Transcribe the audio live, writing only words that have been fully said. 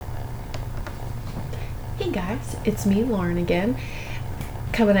Hey guys, it's me, Lauren, again,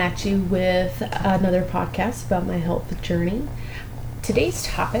 coming at you with another podcast about my health journey. Today's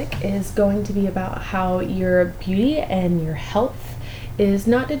topic is going to be about how your beauty and your health is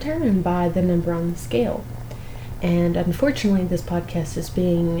not determined by the number on the scale. And unfortunately, this podcast is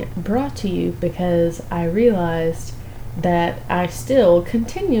being brought to you because I realized that I still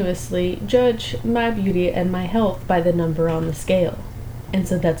continuously judge my beauty and my health by the number on the scale. And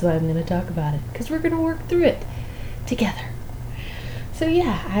so that's why I'm going to talk about it, because we're going to work through it together. So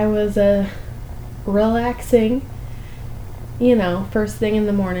yeah, I was relaxing, first thing in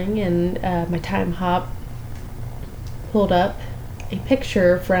the morning, and my Time Hop pulled up a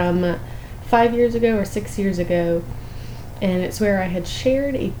picture from 5 years ago or 6 years ago, and it's where I had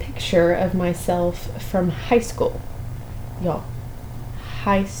shared a picture of myself from high school. Y'all,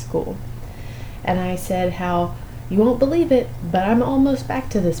 high school. And I said how, you won't believe it, but I'm almost back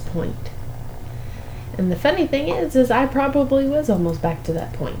to this point. And the funny thing is I probably was almost back to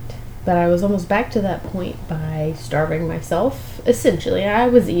that point. But I was almost back to that point by starving myself. Essentially, I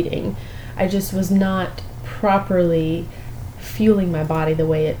was eating. I just was not properly fueling my body the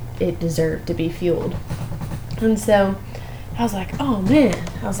way it deserved to be fueled. And so I was like, oh man,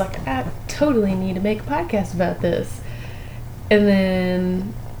 I totally need to make a podcast about this. And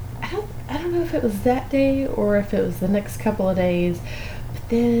then I don't know if it was that day or if it was the next couple of days, but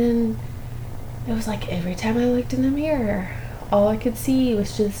then it was like every time I looked in the mirror, all I could see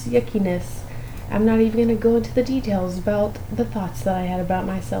was just yuckiness. I'm not even going to go into the details about the thoughts that I had about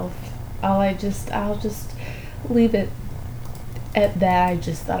myself. I'll just leave it at that. I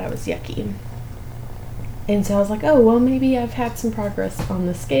just thought I was yucky. And so I was like, oh, well, maybe I've had some progress on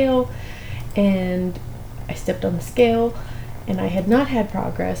the scale. And I stepped on the scale and I had not had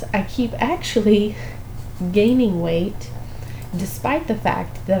progress. I keep actually gaining weight despite the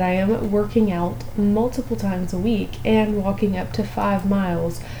fact that I am working out multiple times a week and walking up to 5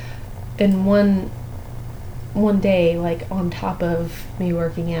 miles in one day, like on top of me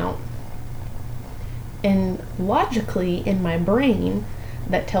working out. And logically in my brain,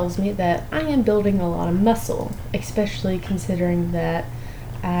 that tells me that I am building a lot of muscle, especially considering that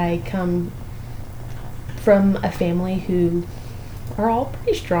I come from a family who are all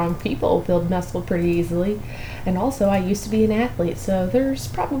pretty strong people, build muscle pretty easily. And also I used to be an athlete, so there's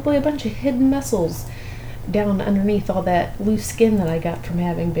probably a bunch of hidden muscles down underneath all that loose skin that I got from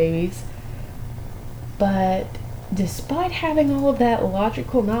having babies. But despite having all of that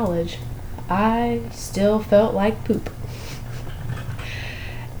logical knowledge, I still felt like poop.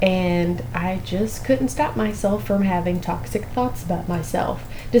 And I just couldn't stop myself from having toxic thoughts about myself.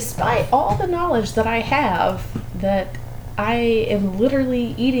 Despite all the knowledge that I have that I am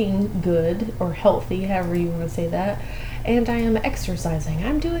literally eating good or healthy, however you want to say that, and I am exercising.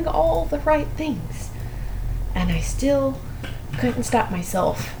 I'm doing all the right things. And I still couldn't stop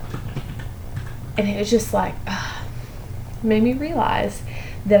myself. And it was just like, made me realize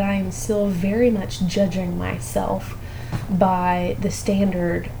that I am still very much judging myself by the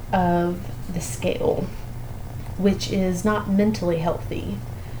standard of the scale, which is not mentally healthy.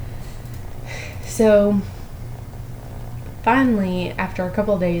 So finally, after a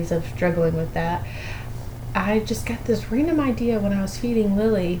couple of days of struggling with that, I just got this random idea when I was feeding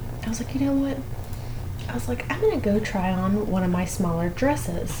Lily. I was like, you know what? I was like, I'm going to go try on one of my smaller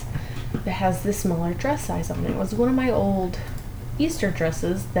dresses that has this smaller dress size on it. It was one of my old Easter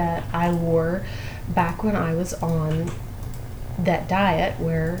dresses that I wore back when I was on that diet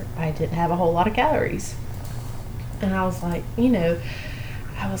where I didn't have a whole lot of calories. And I was like,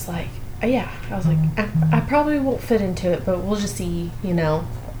 I probably won't fit into it, but we'll just see,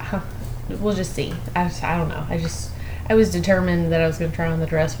 we'll just see. I don't know. I was determined that I was going to try on the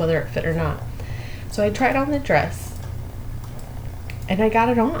dress, whether it fit or not. So I tried on the dress and I got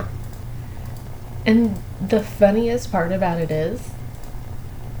it on. And the funniest part about it is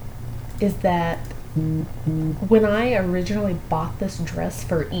that when I originally bought this dress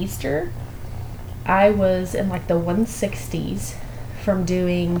for Easter, I was in like the 160s from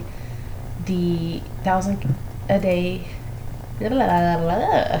doing the 1,000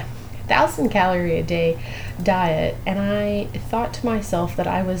 calorie a day diet, and I thought to myself that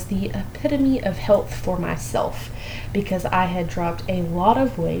I was the epitome of health for myself because I had dropped a lot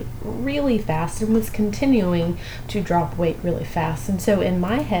of weight really fast and was continuing to drop weight really fast. And so in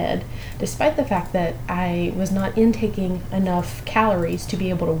my head, despite the fact that I was not intaking enough calories to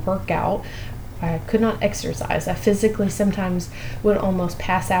be able to work out, I could not exercise. I physically sometimes would almost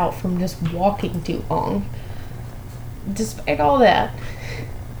pass out from just walking too long. Despite all that,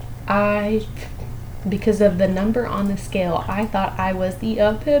 because of the number on the scale, I thought I was the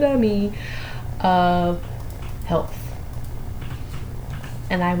epitome of health.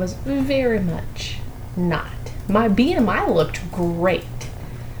 And I was very much not. My BMI looked great.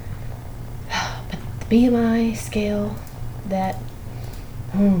 But the BMI scale, that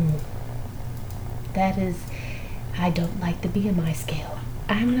is, I don't like the BMI scale.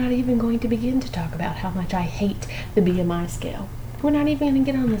 I'm not even going to begin to talk about how much I hate the BMI scale. We're not even going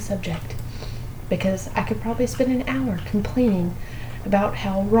to get on the subject, because I could probably spend an hour complaining about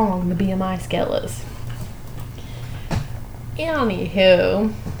how wrong the BMI scale is.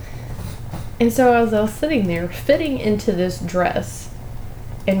 Anywho, and so as I was sitting there fitting into this dress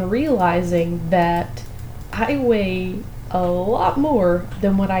and realizing that I weigh a lot more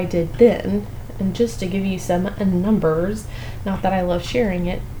than what I did then, and just to give you some numbers, not that I love sharing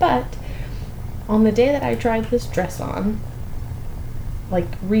it, but on the day that I tried this dress on, like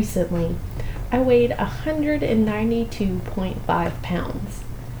recently, I weighed 192.5 pounds.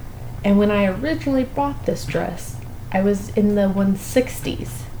 And when I originally bought this dress, I was in the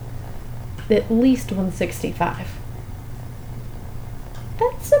 160s, at least 165.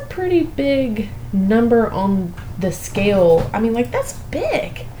 That's a pretty big number on the scale. I mean, like, that's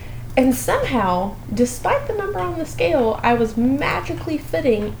big. And somehow, despite the number on the scale, I was magically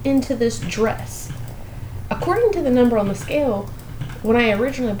fitting into this dress. According to the number on the scale, when I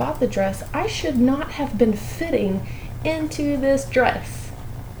originally bought the dress, I should not have been fitting into this dress.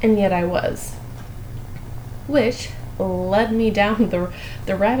 And yet I was. Which led me down the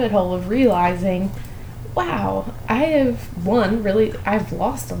rabbit hole of realizing, wow, I've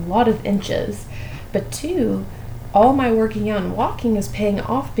lost a lot of inches. But two, all my working out and walking is paying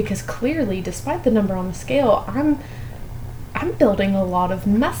off, because clearly, despite the number on the scale, I'm building a lot of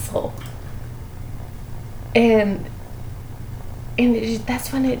muscle. And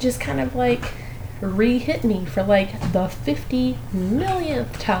that's when it just kind of like re-hit me for like the 50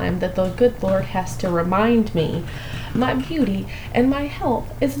 millionth time that the good Lord has to remind me my beauty and my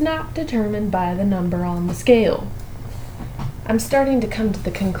health is not determined by the number on the scale. I'm starting to come to the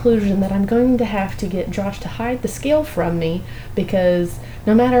conclusion that I'm going to have to get Josh to hide the scale from me, because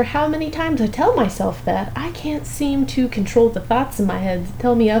no matter how many times I tell myself that, I can't seem to control the thoughts in my head that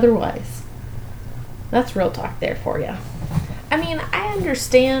tell me otherwise. That's real talk there for you. I mean, I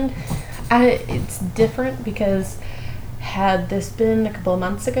understand it's different, because had this been a couple of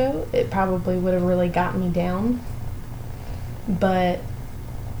months ago, it probably would have really gotten me down. But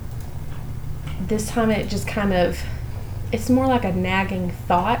this time it just kind of, it's more like a nagging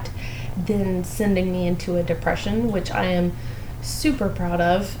thought than sending me into a depression, which I am super proud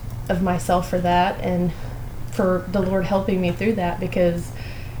of myself for that, and for the Lord helping me through that, because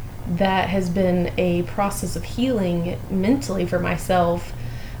that has been a process of healing mentally for myself,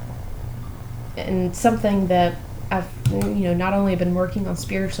 and something that I've, not only been working on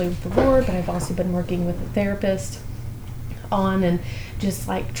spiritually with the Lord, but I've also been working with a therapist on, and just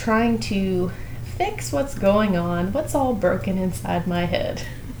like trying to fix what's going on, what's all broken inside my head.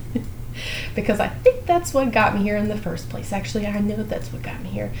 Because I think that's what got me here in the first place. Actually, I know that's what got me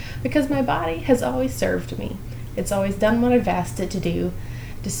here, because my body has always served me. It's always done what I've asked it to do,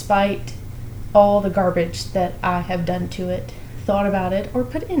 despite all the garbage that I have done to it, thought about it, or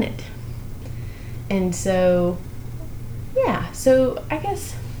put in it. And so, yeah, so I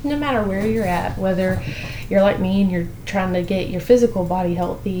guess no matter where you're at, whether you're like me and you're trying to get your physical body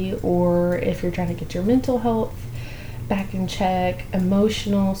healthy, or if you're trying to get your mental health back in check,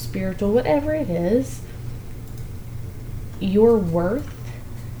 emotional, spiritual, whatever it is, your worth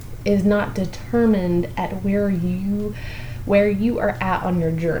is not determined at where you are at on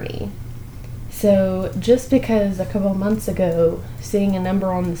your journey. So just because a couple months ago seeing a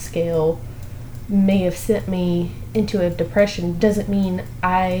number on the scale may have sent me into a depression doesn't mean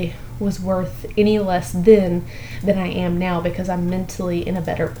I was worth any less than I am now, because I'm mentally in a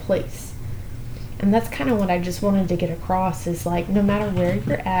better place. And that's kind of what I just wanted to get across, is like, no matter where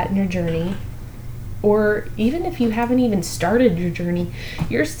you're at in your journey, or even if you haven't even started your journey,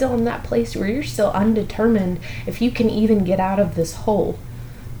 you're still in that place where you're still undetermined if you can even get out of this hole.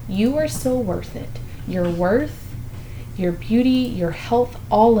 You are still worth it. Your worth, your beauty, your health,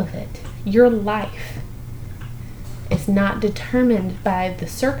 all of it, your life is not determined by the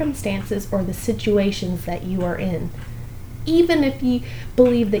circumstances or the situations that you are in. Even if you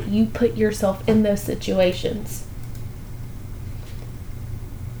believe that you put yourself in those situations.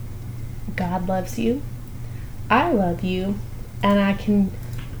 God loves you. I love you. And I can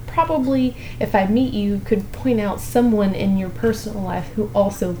probably, if I meet you, could point out someone in your personal life who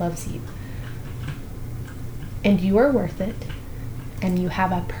also loves you. And you are worth it. And you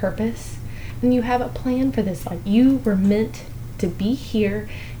have a purpose. And you have a plan for this life. You were meant to be here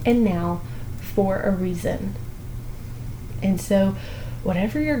and now for a reason. And so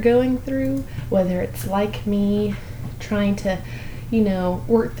whatever you're going through, whether it's like me, trying to,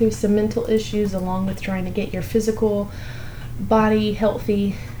 work through some mental issues along with trying to get your physical body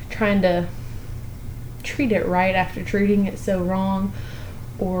healthy, trying to treat it right after treating it so wrong,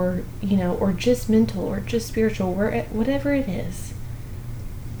 or just mental or just spiritual, whatever it is,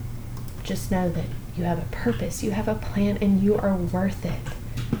 just know that you have a purpose, you have a plan, and you are worth it.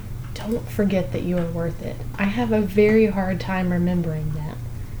 Don't forget that you are worth it. I have a very hard time remembering that.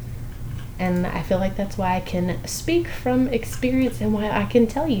 And I feel like that's why I can speak from experience and why I can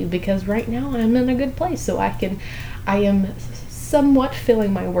tell you, because right now I'm in a good place. So I am somewhat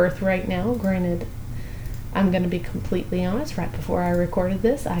feeling my worth right now. Granted, I'm going to be completely honest, right before I recorded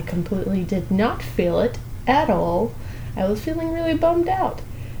this, I completely did not feel it at all. I was feeling really bummed out.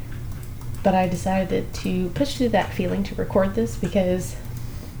 But I decided to push through that feeling to record this because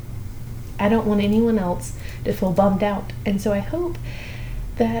I don't want anyone else to feel bummed out. And so I hope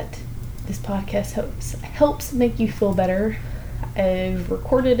that this podcast helps make you feel better. I've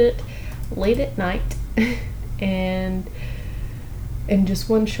recorded it late at night and in just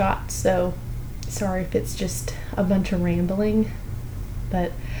one shot, so sorry if it's just a bunch of rambling,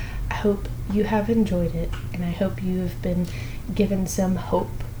 but I hope you have enjoyed it, and I hope you have been given some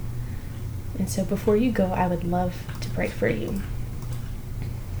hope. And so before you go, I would love to pray for you.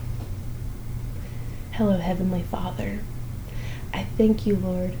 Hello, Heavenly Father. I thank you,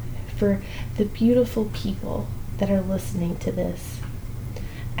 Lord, for the beautiful people that are listening to this.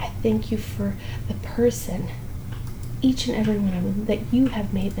 I thank you for the person, each and every one of them, that you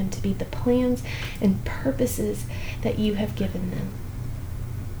have made them to be, the plans and purposes that you have given them.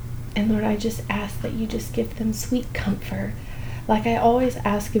 And Lord, I just ask that you just give them sweet comfort, like I always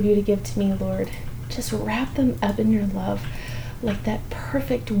ask of you to give to me, Lord. Just wrap them up in your love like that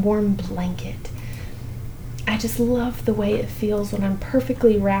perfect warm blanket. I just love the way it feels when I'm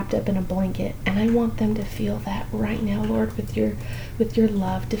perfectly wrapped up in a blanket, and I want them to feel that right now, Lord, with your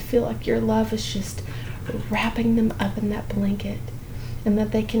love, to feel like your love is just wrapping them up in that blanket, and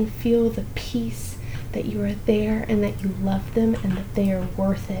that they can feel the peace that you are there and that you love them and that they are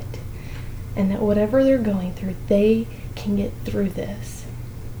worth it, and that whatever they're going through, they can get through this.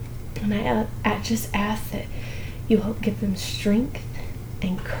 And I just ask that you help give them strength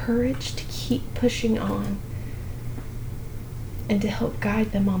and courage to keep pushing on and to help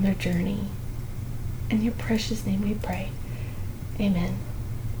guide them on their journey. In your precious name we pray. Amen.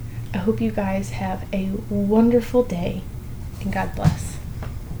 I hope you guys have a wonderful day, and God bless.